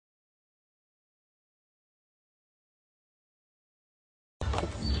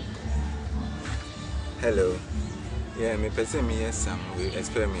Hello. Yeah, me person me yes some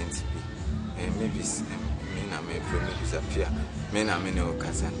experiment and maybe me na me from me disappear. Me na me no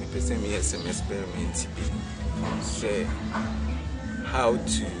kasa. Me person me yes some experiment say how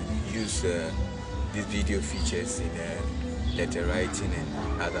to use these video features in letter writing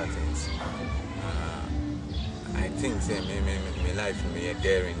and other things. I think say me life me a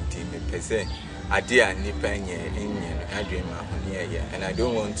daring team me person idea nipa nye I dream and I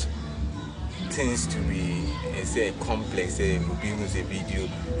don't want things to be say complex, will be use a video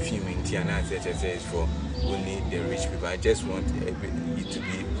filming TNA says for only the rich people. I just want it to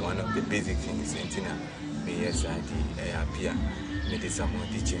be one of the basic things. And me yes I did appear me did some more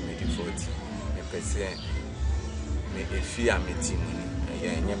teaching me the 40 me percent me if you are meeting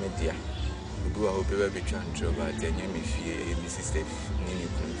yeah media do I hope you will be trying to but then me fear me sister Nini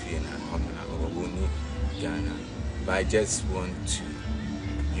Kunfi and Ghana. But I just want to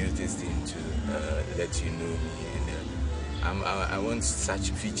use this thing to let you know me, and I want such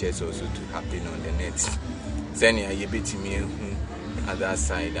features also to happen on the net. Then you bet me other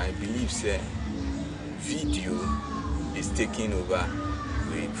side. I believe say video is taking over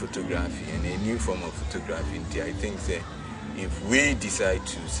with photography and a new form of photography. I think say if we decide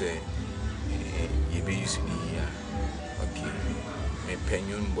to say you be using okay, me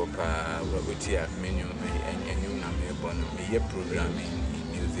penyon bopa wabutia menu and you na me bono me programming.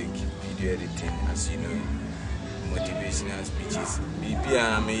 Video editing, as you know, motivational speeches.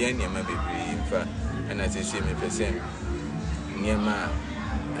 BPA me yen yama bebre in fact, and as I say me person nyama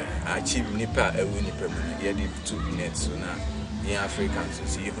achieve nipa ewu nipa mu ye did 2 minutes so now in Africans so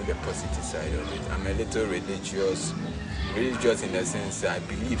see the positive side of it. I'm a little religious in the sense I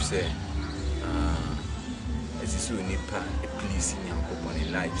believe say as is so nipa pleasing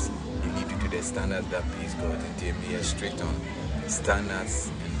in lives. You need to do the standards that please God and they me strict on standards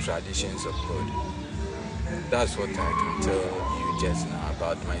and traditions of God. That's what I can tell you just now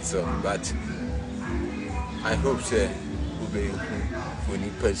about myself. But I hope say ube when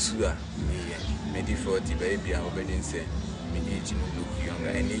you pursue me the 40 baby and obedient say me age look younger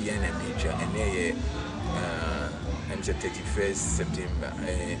and yen and nature and I'm 31st September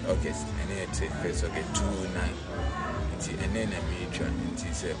August and 31st okay 29 and then I meet you and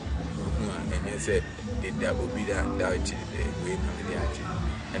he said and he said there will be that way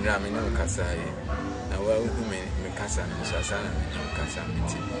and I mean no Kasai now well me Kasa and Sasana and Kasa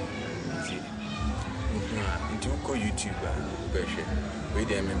into YouTuber with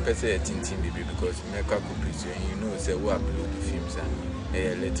them and person a tintin baby because make a copies and you know say what upload the films and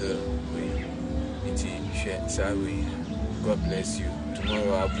a little way into share sorry. God bless you.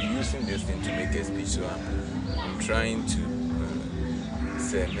 Tomorrow I'll be using this thing to make a speech, so I'm trying to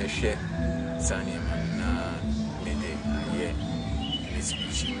say share Sanya this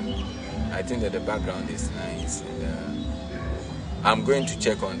speech. I think that the background is nice and I'm going to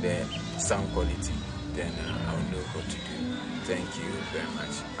check on the sound quality, then I'll know what to do. Thank you very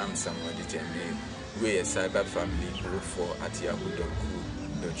much. I'm somebody Jamie. We're a cyber family group for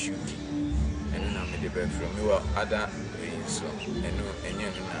 @yahoo.co.uk and then I'm the best from you are other so and no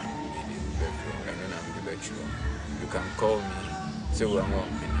you can call me so we're more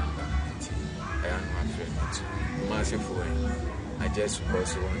number I am my friend too massive phone. I just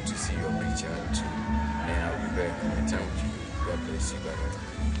also want to see your picture too and I'll be back anytime with you. God bless you.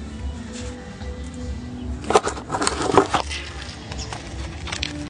 Bye.